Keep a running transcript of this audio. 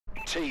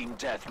Team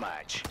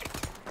deathmatch.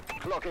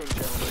 Clock in,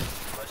 gentlemen.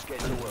 Let's get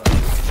to work.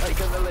 We've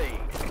taken the lead.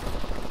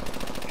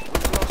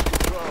 We've lost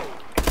control.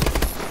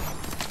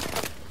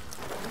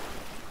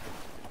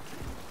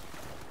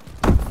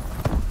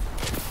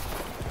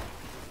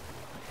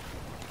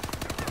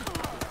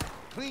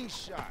 Clean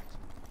shot.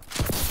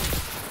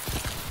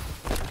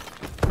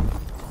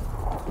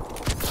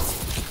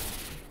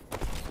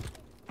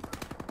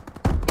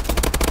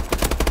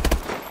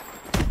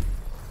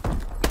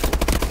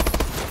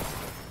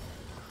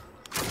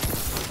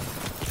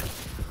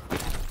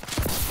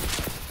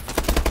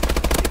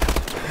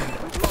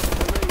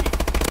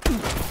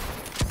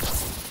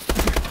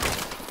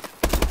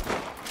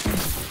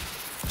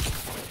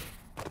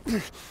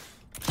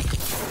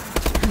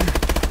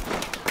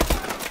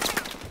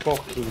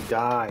 Fucking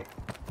die.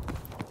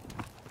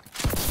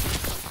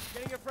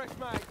 Getting a fresh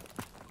mag.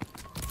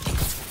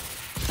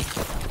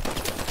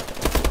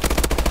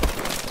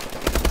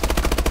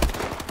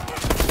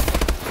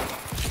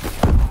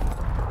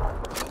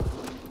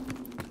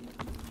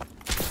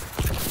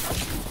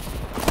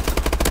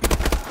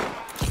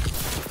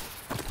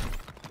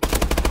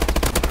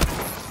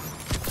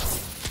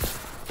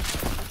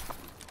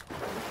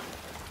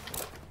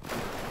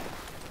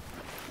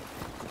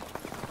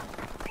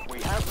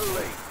 We have the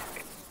lead.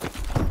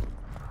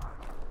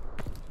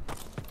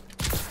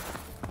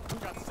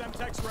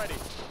 Semtex ready.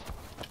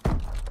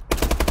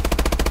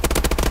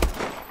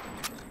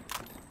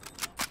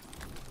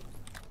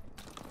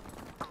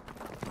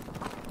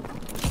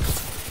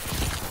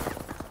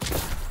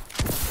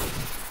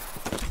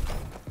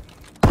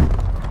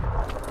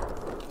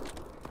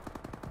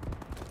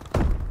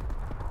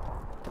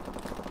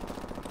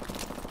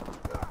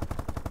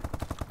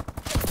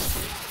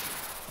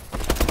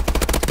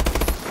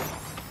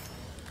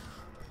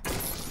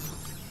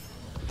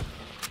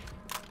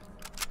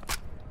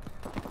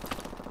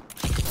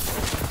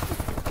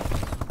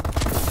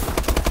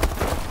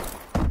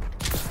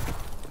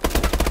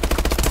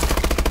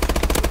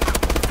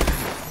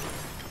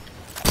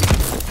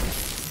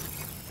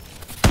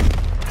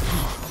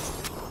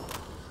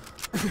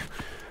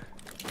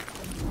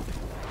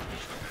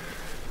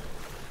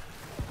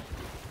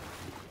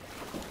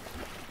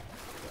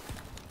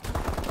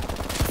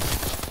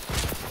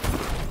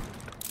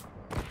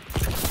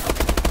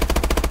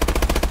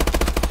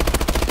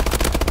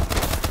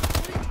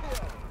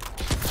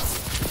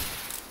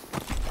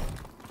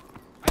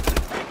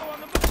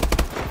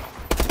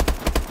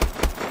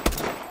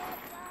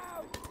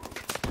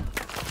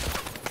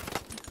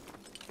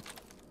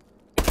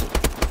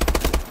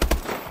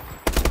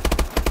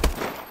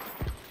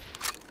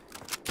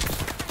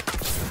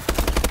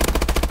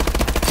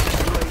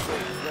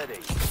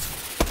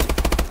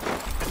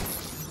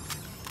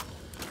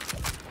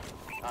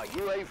 Our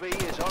UAV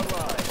is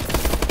online.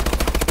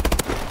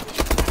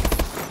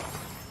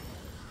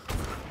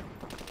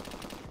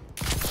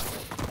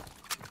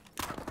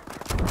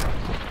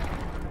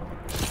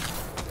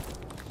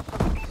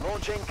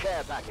 Launching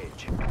care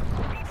package.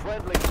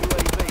 Friendly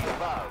UAV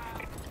above.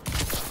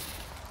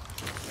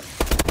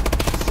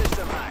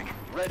 System hack,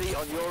 ready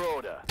on your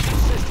order.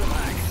 System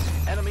hack.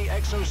 Enemy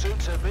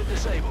exosuits have been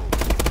disabled.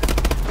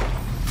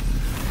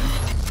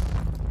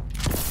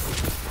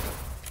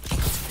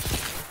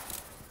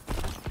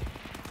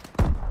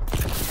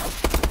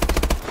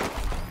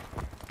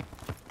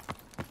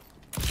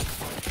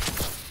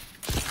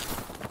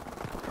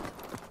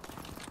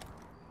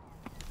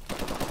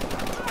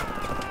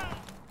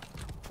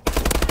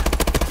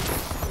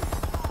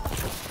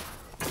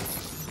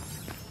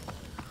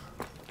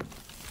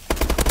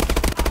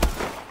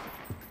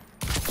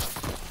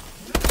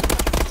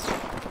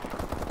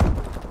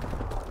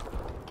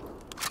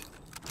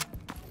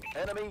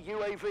 Enemy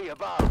UAV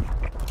above.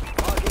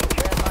 Marking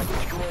care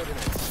package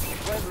coordinates.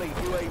 Friendly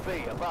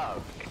UAV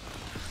above.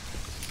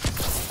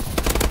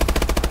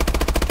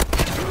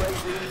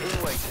 UAV in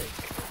waiting.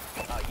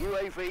 Our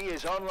UAV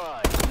is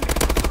online.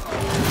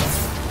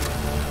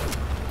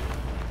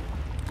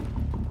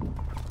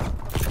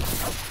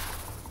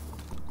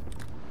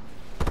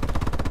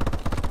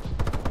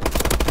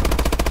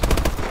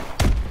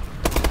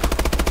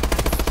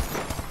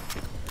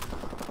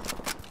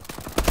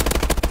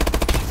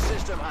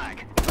 System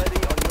hack,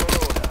 ready on your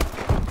order.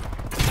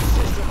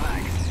 System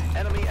hack,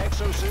 enemy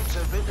exosuits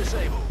have been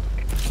disabled.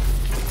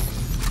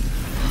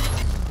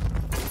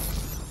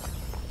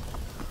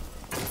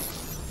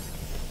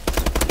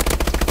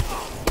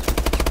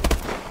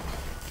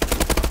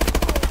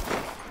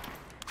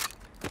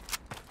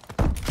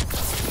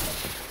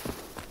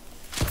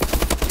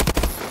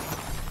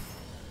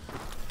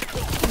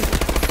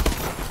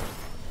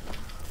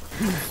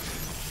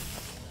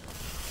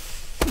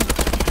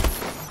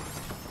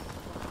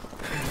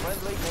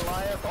 Friendly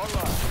Goliath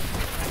online.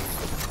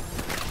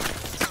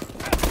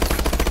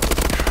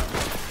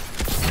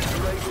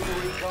 UAV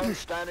recon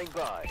standing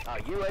by. Our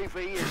UAV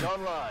is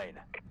online.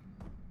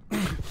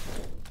 Enemy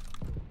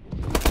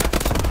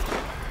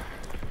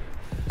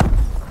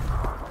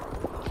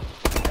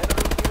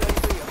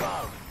UAV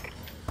above.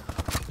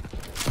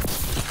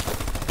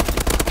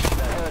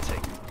 They're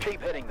hurting.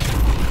 Keep hitting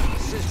them.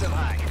 System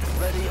hack.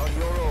 Ready on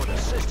your order.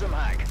 System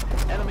hack.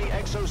 Enemy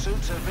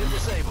exosuits have been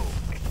disabled.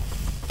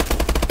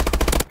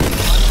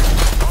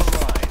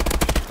 Online.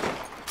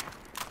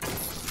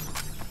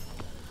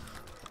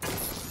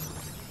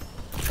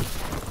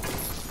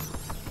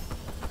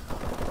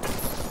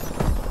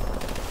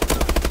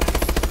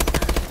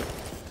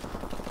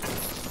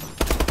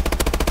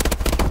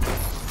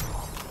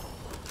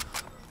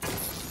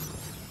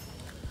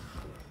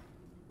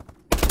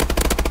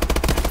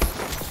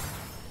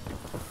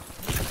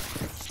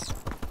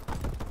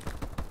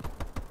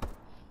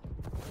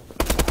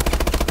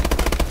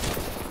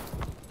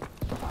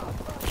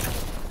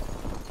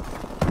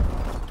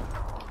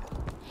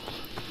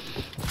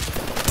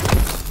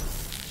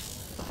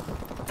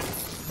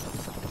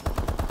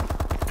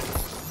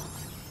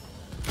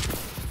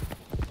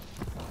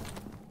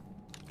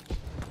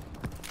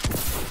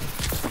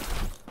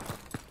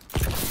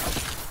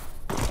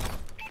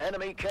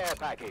 Enemy care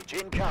package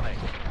incoming.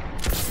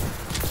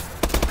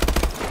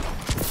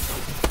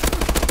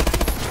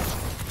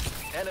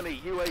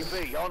 Enemy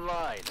UAV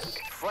online.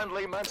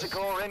 Friendly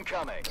Manticore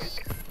incoming.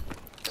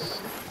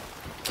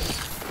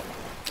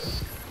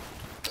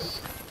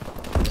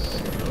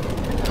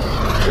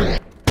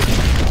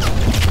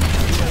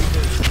 UAV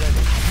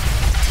ready.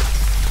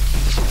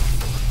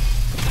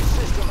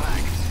 System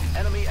hack.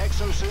 Enemy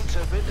exosuits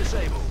have been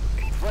disabled.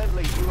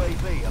 Friendly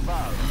UAV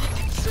above.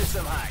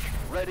 System hack.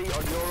 Ready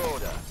on your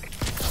order.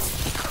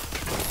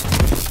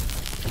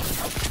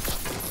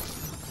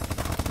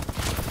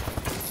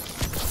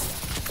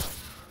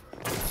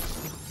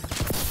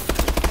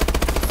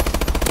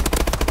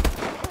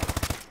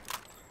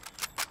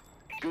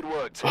 Good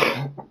work,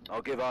 team.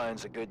 I'll give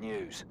Irons the good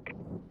news.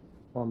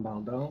 One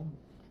Bal down.